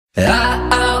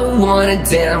I wanna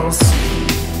dance.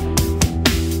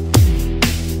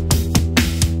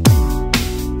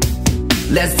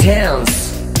 Let's dance.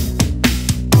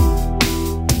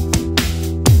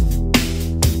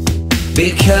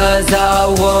 Because I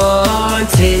want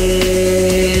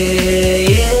it,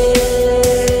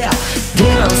 yeah.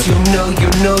 Dance, you know,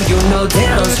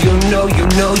 dance. You know,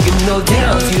 dance. You know,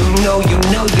 dance.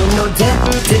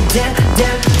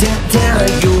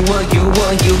 Dance. You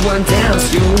want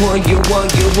dance. You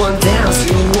want dance.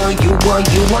 You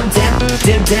want dance.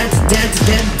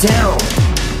 Down.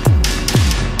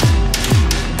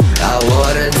 I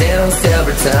wanna dance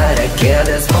every time, I get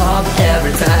this pop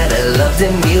every time. I love the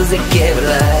music every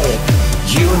night.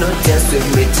 You know, dance with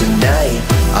me tonight.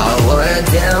 I wanna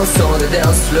dance on the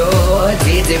dance floor.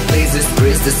 DJ plays this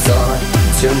the song.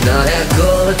 Tonight I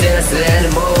go dance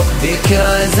anymore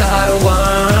because I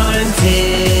want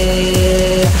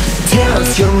it.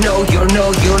 Dance, you know, dance. You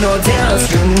know,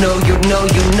 dance. You know,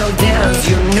 dance. Dance.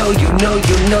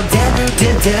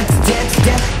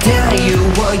 You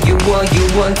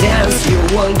want dance. You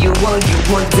want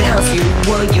dance. You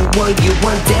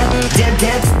want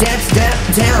dance.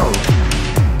 Down.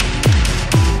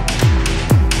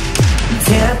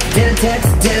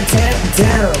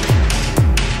 Down.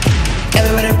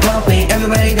 Everybody pumping,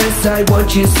 everybody dance. I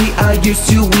want you to see I used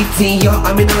to eat. Yo,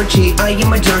 I'm in Archie, I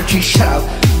am a dirty. Shut up.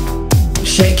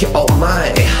 Shake it, oh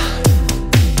my.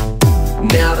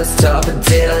 Never stop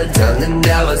until done, and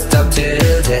never stop to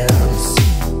dance.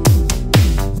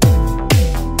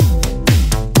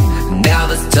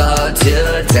 Never stop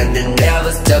till done, and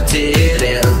never stop to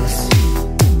dance.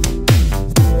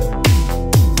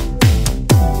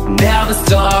 Never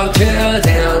stop till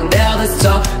down, never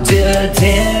stop till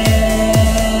dance.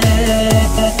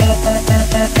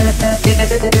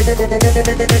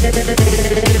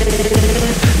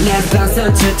 Let's dance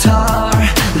until tar,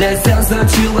 let's dance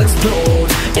until explode.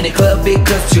 In the club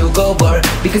because you go bar,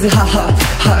 because it's hot.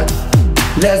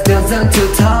 Let's dance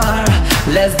until tar,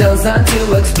 let's dance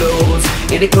until explode.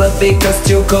 In the club because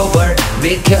you go bar,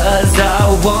 because I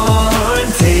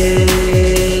want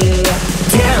it.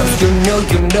 Dance, you know,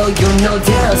 dance. You know,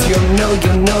 dance. You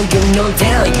know,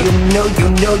 dance.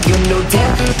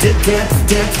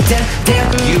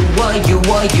 Dance. You want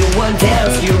dance. You want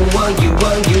dance. You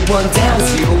want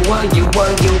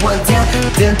dance.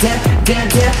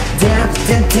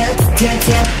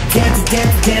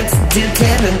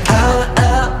 And I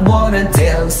wanna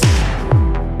dance.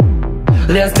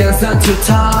 Let's dance until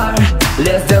tar,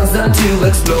 let's dance until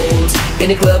explode. In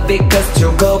the club because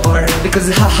you go bar, because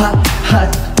it's hot.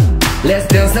 Let's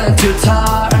dance until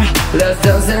tar, let's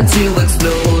dance until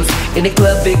explode. In the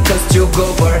club because you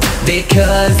go bar,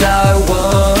 because I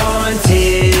want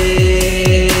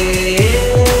it.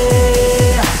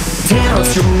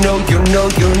 Dance, you know, dance.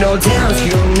 You know, dance.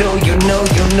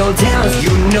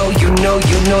 You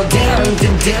know,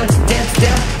 dance.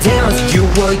 Dance. You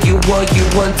want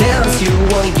dance. You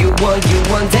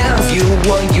want dance. You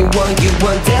want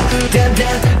dance.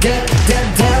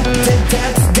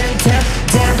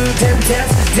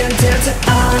 I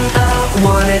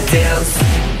wanna dance.